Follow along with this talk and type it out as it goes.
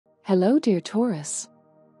Hello dear Taurus.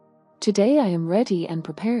 Today I am ready and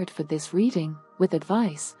prepared for this reading, with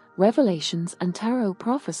advice, revelations and tarot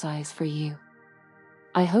prophecies for you.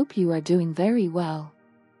 I hope you are doing very well.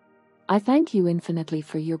 I thank you infinitely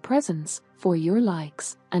for your presence, for your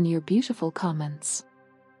likes, and your beautiful comments.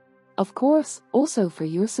 Of course, also for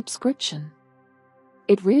your subscription.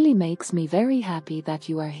 It really makes me very happy that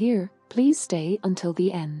you are here. Please stay until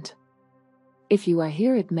the end. If you are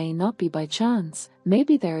here, it may not be by chance,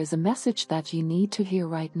 maybe there is a message that you need to hear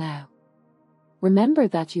right now. Remember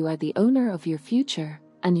that you are the owner of your future,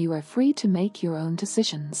 and you are free to make your own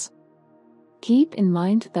decisions. Keep in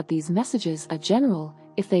mind that these messages are general.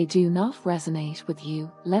 If they do not resonate with you,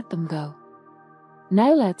 let them go.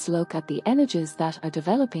 Now let's look at the energies that are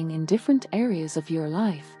developing in different areas of your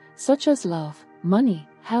life, such as love, money,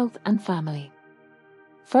 health and family.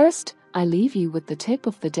 First, I leave you with the tip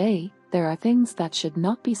of the day. There are things that should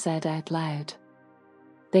not be said out loud.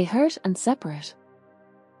 They hurt and separate.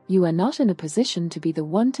 You are not in a position to be the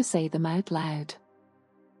one to say them out loud.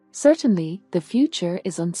 Certainly, the future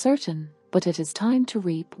is uncertain, but it is time to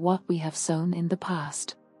reap what we have sown in the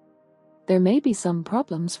past. There may be some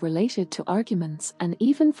problems related to arguments and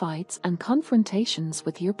even fights and confrontations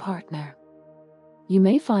with your partner. You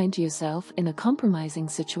may find yourself in a compromising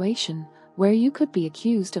situation where you could be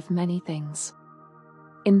accused of many things.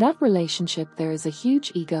 In that relationship there is a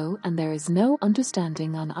huge ego and there is no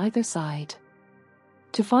understanding on either side.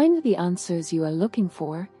 To find the answers you are looking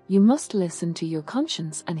for, you must listen to your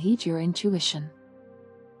conscience and heed your intuition.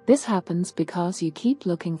 This happens because you keep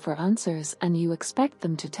looking for answers and you expect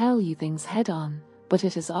them to tell you things head on, but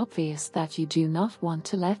it is obvious that you do not want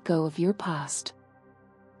to let go of your past.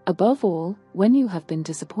 Above all, when you have been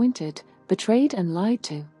disappointed, betrayed and lied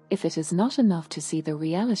to, if it is not enough to see the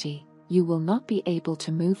reality, you will not be able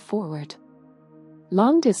to move forward.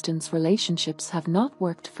 Long-distance relationships have not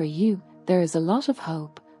worked for you. There is a lot of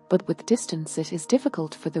hope, but with distance it is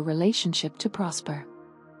difficult for the relationship to prosper.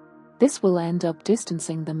 This will end up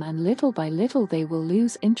distancing them and little by little they will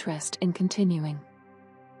lose interest in continuing.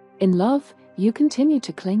 In love, you continue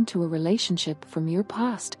to cling to a relationship from your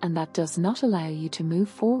past and that does not allow you to move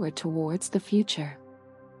forward towards the future.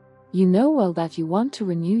 You know well that you want to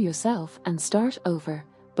renew yourself and start over,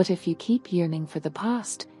 but if you keep yearning for the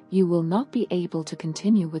past, you will not be able to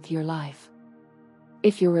continue with your life.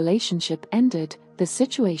 If your relationship ended, the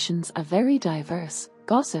situations are very diverse: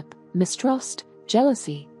 gossip, mistrust,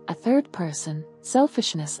 jealousy, a third person,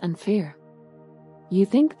 selfishness and fear. You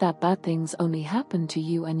think that bad things only happen to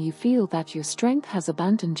you and you feel that your strength has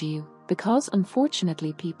abandoned you, because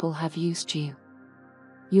unfortunately people have used you.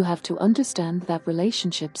 You have to understand that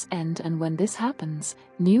relationships end, and when this happens,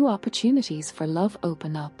 new opportunities for love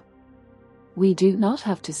open up. We do not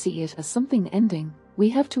have to see it as something ending, we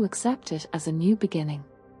have to accept it as a new beginning.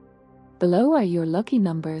 Below are your lucky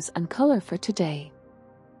numbers and color for today.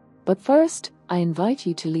 But first, I invite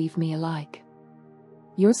you to leave me a like.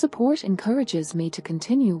 Your support encourages me to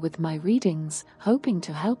continue with my readings, hoping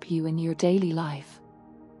to help you in your daily life.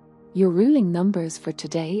 Your ruling numbers for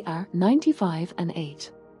today are 95 and 8.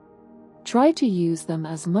 Try to use them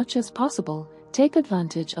as much as possible. Take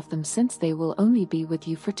advantage of them since they will only be with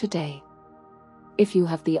you for today. If you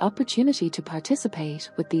have the opportunity to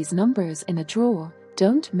participate with these numbers in a draw,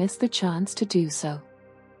 don't miss the chance to do so.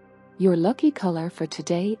 Your lucky color for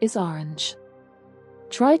today is orange.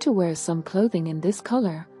 Try to wear some clothing in this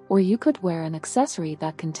color, or you could wear an accessory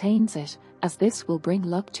that contains it, as this will bring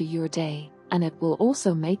luck to your day, and it will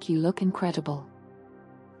also make you look incredible.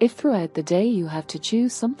 If throughout the day you have to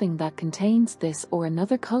choose something that contains this or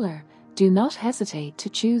another color, do not hesitate to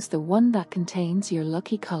choose the one that contains your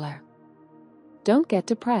lucky color. Don't get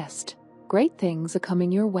depressed. Great things are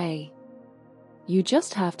coming your way. You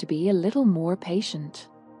just have to be a little more patient.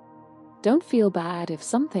 Don't feel bad if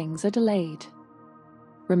some things are delayed.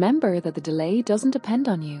 Remember that the delay doesn't depend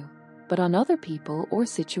on you, but on other people or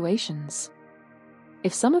situations.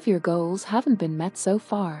 If some of your goals haven't been met so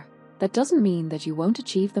far, that doesn't mean that you won't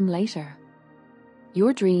achieve them later.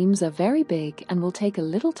 Your dreams are very big and will take a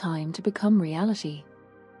little time to become reality.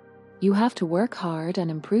 You have to work hard and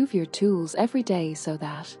improve your tools every day so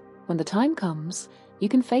that, when the time comes, you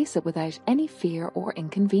can face it without any fear or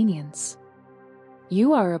inconvenience.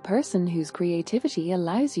 You are a person whose creativity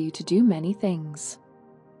allows you to do many things.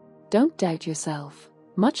 Don't doubt yourself,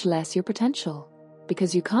 much less your potential,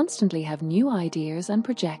 because you constantly have new ideas and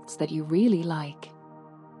projects that you really like.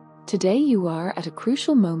 Today you are at a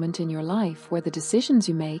crucial moment in your life where the decisions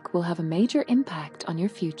you make will have a major impact on your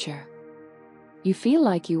future. You feel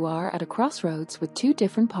like you are at a crossroads with two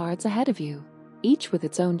different paths ahead of you, each with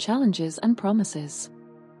its own challenges and promises.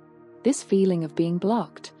 This feeling of being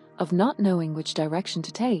blocked, of not knowing which direction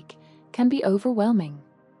to take can be overwhelming,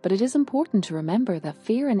 but it is important to remember that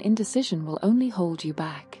fear and indecision will only hold you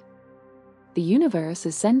back. The universe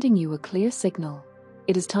is sending you a clear signal.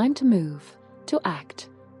 It is time to move, to act,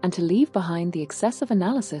 and to leave behind the excessive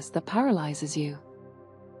analysis that paralyzes you.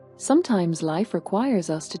 Sometimes life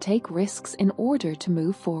requires us to take risks in order to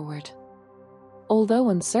move forward. Although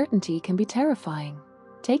uncertainty can be terrifying,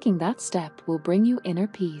 taking that step will bring you inner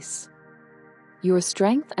peace. Your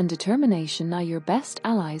strength and determination are your best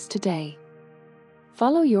allies today.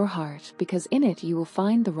 Follow your heart because in it you will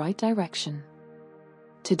find the right direction.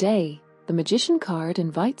 Today, the Magician card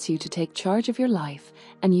invites you to take charge of your life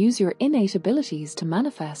and use your innate abilities to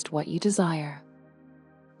manifest what you desire.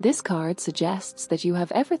 This card suggests that you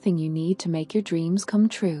have everything you need to make your dreams come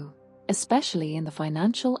true, especially in the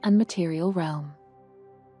financial and material realm.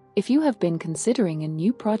 If you have been considering a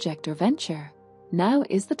new project or venture, now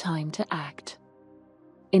is the time to act.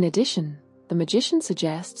 In addition, the Magician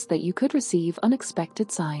suggests that you could receive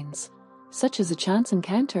unexpected signs, such as a chance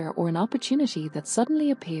encounter or an opportunity that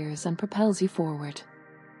suddenly appears and propels you forward.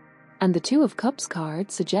 And the Two of Cups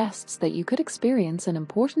card suggests that you could experience an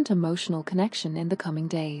important emotional connection in the coming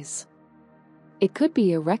days. It could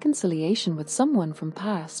be a reconciliation with someone from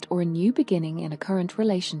past or a new beginning in a current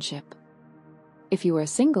relationship. If you are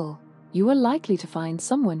single, you are likely to find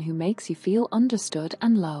someone who makes you feel understood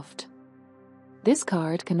and loved. This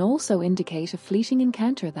card can also indicate a fleeting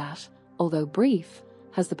encounter that, although brief,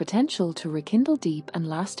 has the potential to rekindle deep and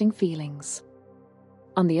lasting feelings.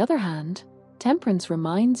 On the other hand, Temperance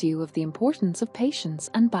reminds you of the importance of patience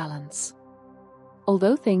and balance.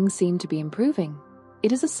 Although things seem to be improving,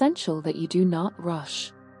 it is essential that you do not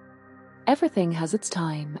rush. Everything has its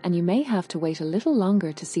time, and you may have to wait a little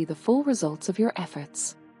longer to see the full results of your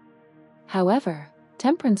efforts. However,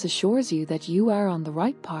 Temperance assures you that you are on the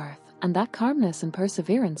right path and that calmness and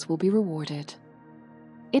perseverance will be rewarded.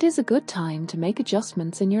 It is a good time to make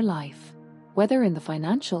adjustments in your life, whether in the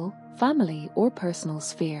financial, family, or personal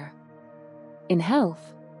sphere. In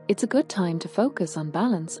health, it's a good time to focus on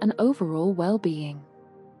balance and overall well-being.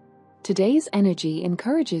 Today's energy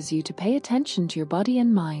encourages you to pay attention to your body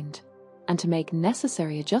and mind, and to make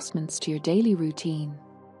necessary adjustments to your daily routine.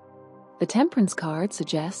 The Temperance card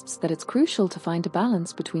suggests that it's crucial to find a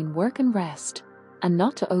balance between work and rest, and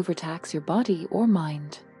not to overtax your body or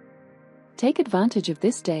mind. Take advantage of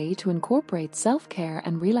this day to incorporate self-care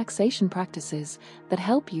and relaxation practices that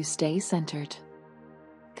help you stay centered.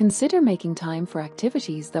 Consider making time for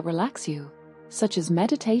activities that relax you, such as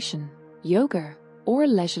meditation, yoga, or a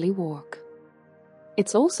leisurely walk.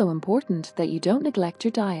 It's also important that you don't neglect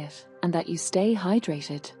your diet and that you stay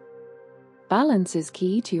hydrated. Balance is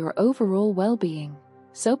key to your overall well-being,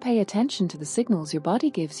 so pay attention to the signals your body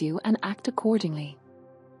gives you and act accordingly.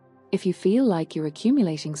 If you feel like you're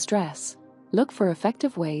accumulating stress, look for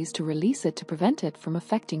effective ways to release it to prevent it from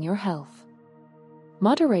affecting your health.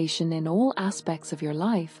 Moderation in all aspects of your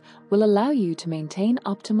life will allow you to maintain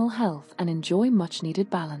optimal health and enjoy much-needed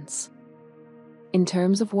balance. In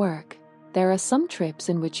terms of work, there are some trips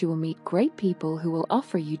in which you will meet great people who will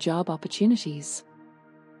offer you job opportunities.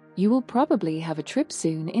 You will probably have a trip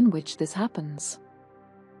soon in which this happens.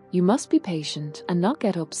 You must be patient and not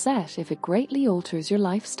get upset if it greatly alters your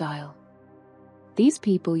lifestyle. These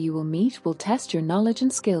people you will meet will test your knowledge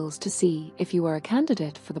and skills to see if you are a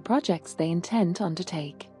candidate for the projects they intend to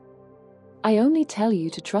undertake. I only tell you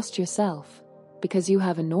to trust yourself, because you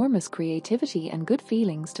have enormous creativity and good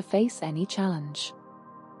feelings to face any challenge.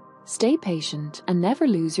 Stay patient and never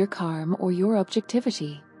lose your calm or your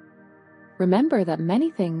objectivity. Remember that many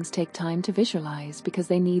things take time to visualize because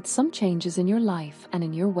they need some changes in your life and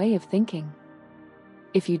in your way of thinking.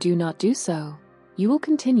 If you do not do so, you will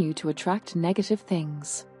continue to attract negative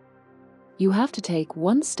things. You have to take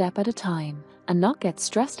one step at a time and not get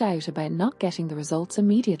stressed out about not getting the results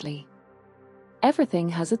immediately. Everything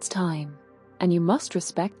has its time, and you must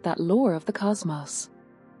respect that law of the cosmos.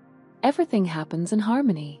 Everything happens in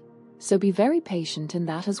harmony, so be very patient in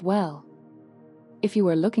that as well. If you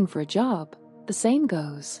are looking for a job, the same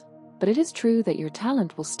goes, but it is true that your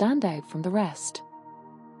talent will stand out from the rest.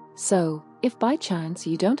 So, if by chance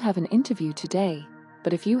you don't have an interview today,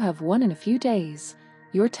 but if you have one in a few days,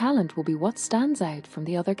 your talent will be what stands out from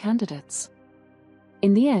the other candidates.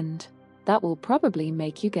 In the end, that will probably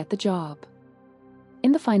make you get the job.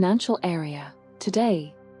 In the financial area,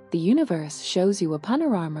 today, the universe shows you a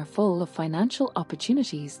panorama full of financial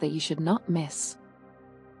opportunities that you should not miss.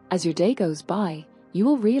 As your day goes by, you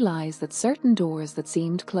will realize that certain doors that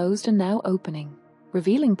seemed closed are now opening,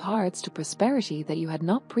 revealing paths to prosperity that you had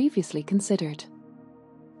not previously considered.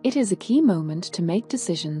 It is a key moment to make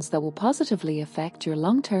decisions that will positively affect your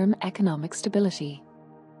long-term economic stability.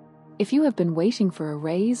 If you have been waiting for a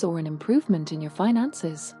raise or an improvement in your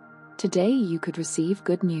finances, today you could receive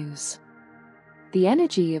good news. The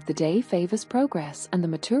energy of the day favors progress and the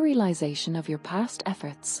materialization of your past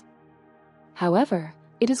efforts. However,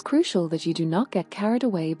 it is crucial that you do not get carried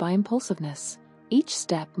away by impulsiveness. Each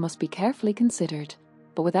step must be carefully considered,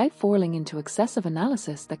 but without falling into excessive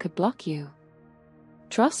analysis that could block you.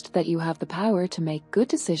 Trust that you have the power to make good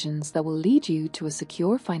decisions that will lead you to a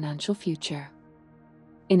secure financial future.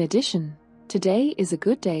 In addition, today is a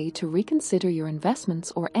good day to reconsider your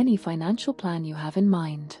investments or any financial plan you have in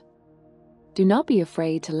mind. Do not be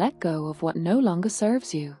afraid to let go of what no longer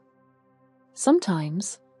serves you.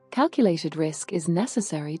 Sometimes, calculated risk is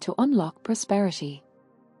necessary to unlock prosperity.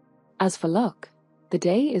 As for luck, the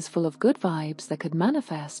day is full of good vibes that could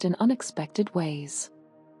manifest in unexpected ways.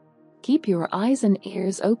 Keep your eyes and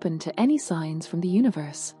ears open to any signs from the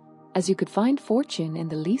universe, as you could find fortune in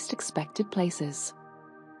the least expected places.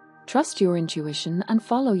 Trust your intuition and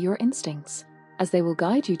follow your instincts, as they will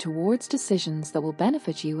guide you towards decisions that will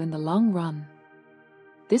benefit you in the long run.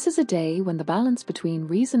 This is a day when the balance between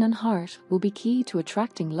reason and heart will be key to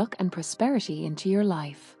attracting luck and prosperity into your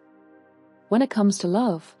life. When it comes to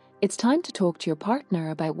love, it's time to talk to your partner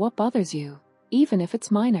about what bothers you, even if it's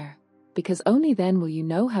minor, because only then will you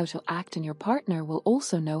know how to act and your partner will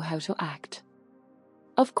also know how to act.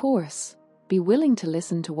 Of course, be willing to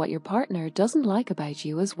listen to what your partner doesn't like about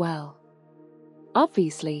you as well.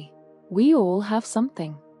 Obviously, we all have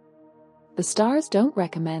something. The stars don't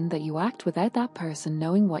recommend that you act without that person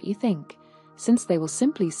knowing what you think, since they will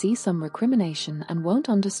simply see some recrimination and won't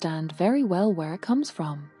understand very well where it comes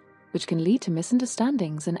from, which can lead to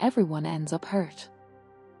misunderstandings and everyone ends up hurt.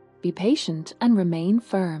 Be patient and remain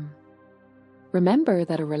firm. Remember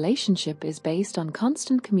that a relationship is based on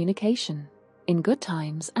constant communication, in good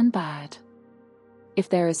times and bad. If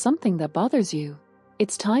there is something that bothers you,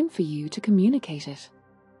 it's time for you to communicate it.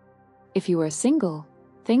 If you are single,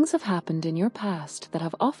 things have happened in your past that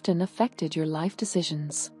have often affected your life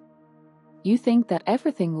decisions. You think that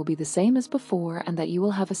everything will be the same as before and that you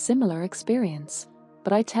will have a similar experience,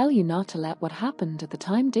 but I tell you not to let what happened at the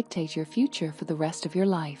time dictate your future for the rest of your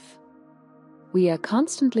life. We are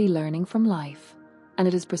constantly learning from life, and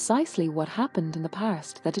it is precisely what happened in the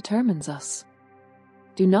past that determines us.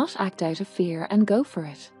 Do not act out of fear and go for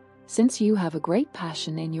it, since you have a great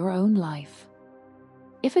passion in your own life.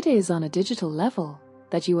 If it is on a digital level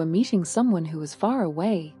that you are meeting someone who is far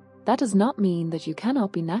away, that does not mean that you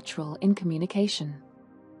cannot be natural in communication.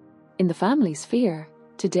 In the family sphere,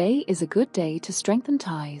 today is a good day to strengthen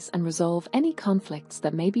ties and resolve any conflicts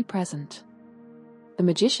that may be present. The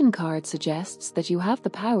Magician card suggests that you have the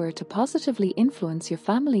power to positively influence your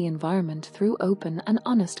family environment through open and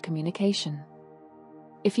honest communication.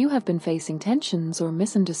 If you have been facing tensions or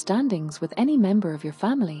misunderstandings with any member of your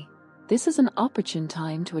family, this is an opportune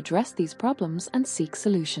time to address these problems and seek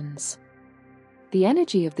solutions. The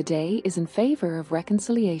energy of the day is in favor of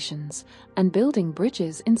reconciliations and building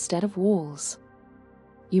bridges instead of walls.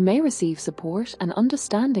 You may receive support and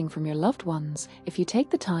understanding from your loved ones if you take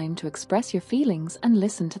the time to express your feelings and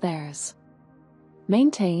listen to theirs.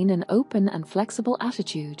 Maintain an open and flexible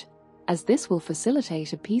attitude, as this will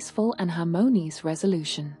facilitate a peaceful and harmonious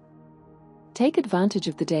resolution. Take advantage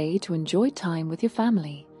of the day to enjoy time with your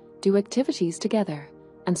family, do activities together,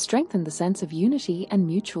 and strengthen the sense of unity and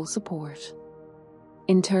mutual support.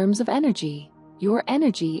 In terms of energy, your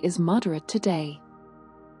energy is moderate today.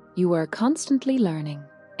 You are constantly learning,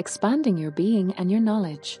 expanding your being and your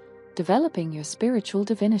knowledge, developing your spiritual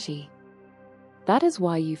divinity. That is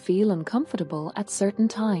why you feel uncomfortable at certain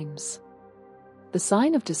times. The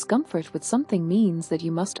sign of discomfort with something means that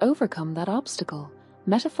you must overcome that obstacle,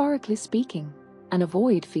 metaphorically speaking, and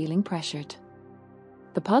avoid feeling pressured.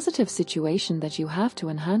 The positive situation that you have to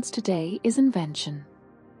enhance today is invention.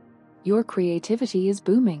 Your creativity is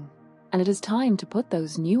booming, and it is time to put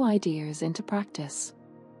those new ideas into practice.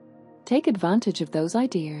 Take advantage of those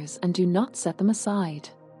ideas and do not set them aside.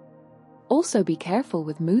 Also be careful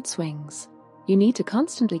with mood swings. You need to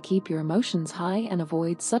constantly keep your emotions high and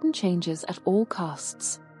avoid sudden changes at all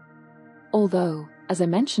costs. Although, as I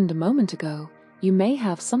mentioned a moment ago, you may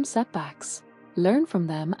have some setbacks, learn from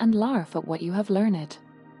them and laugh at what you have learned.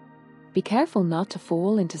 Be careful not to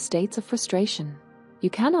fall into states of frustration. You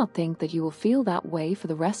cannot think that you will feel that way for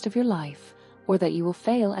the rest of your life, or that you will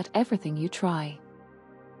fail at everything you try.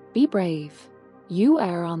 Be brave. You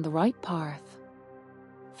are on the right path.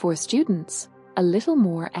 For students, a little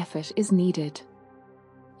more effort is needed.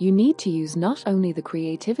 You need to use not only the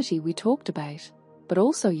creativity we talked about, but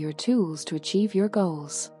also your tools to achieve your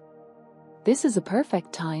goals. This is a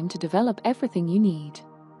perfect time to develop everything you need,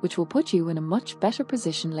 which will put you in a much better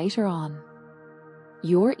position later on.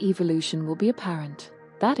 Your evolution will be apparent.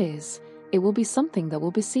 That is, it will be something that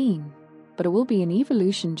will be seen, but it will be an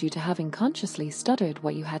evolution due to having consciously studied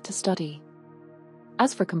what you had to study.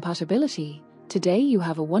 As for compatibility, today you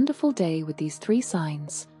have a wonderful day with these 3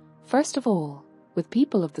 signs. First of all, with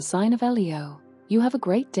people of the sign of Leo, you have a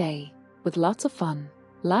great day, with lots of fun,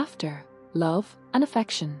 laughter, love, and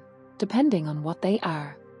affection, depending on what they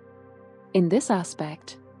are. In this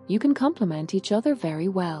aspect, you can complement each other very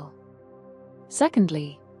well.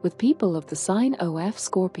 Secondly, with people of the sign of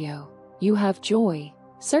Scorpio, you have joy,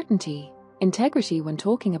 certainty, integrity when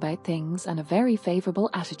talking about things, and a very favorable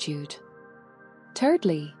attitude.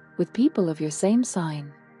 Thirdly, with people of your same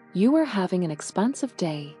sign, you are having an expansive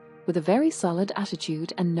day, with a very solid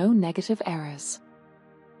attitude and no negative errors.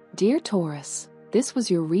 Dear Taurus, this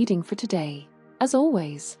was your reading for today. As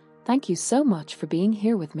always, thank you so much for being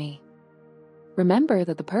here with me. Remember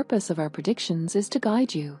that the purpose of our predictions is to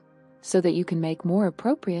guide you, so that you can make more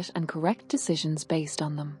appropriate and correct decisions based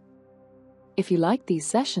on them. If you like these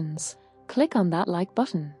sessions, click on that like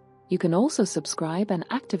button. You can also subscribe and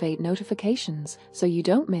activate notifications so you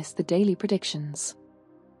don't miss the daily predictions.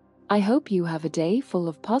 I hope you have a day full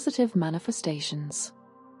of positive manifestations.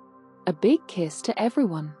 A big kiss to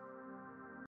everyone.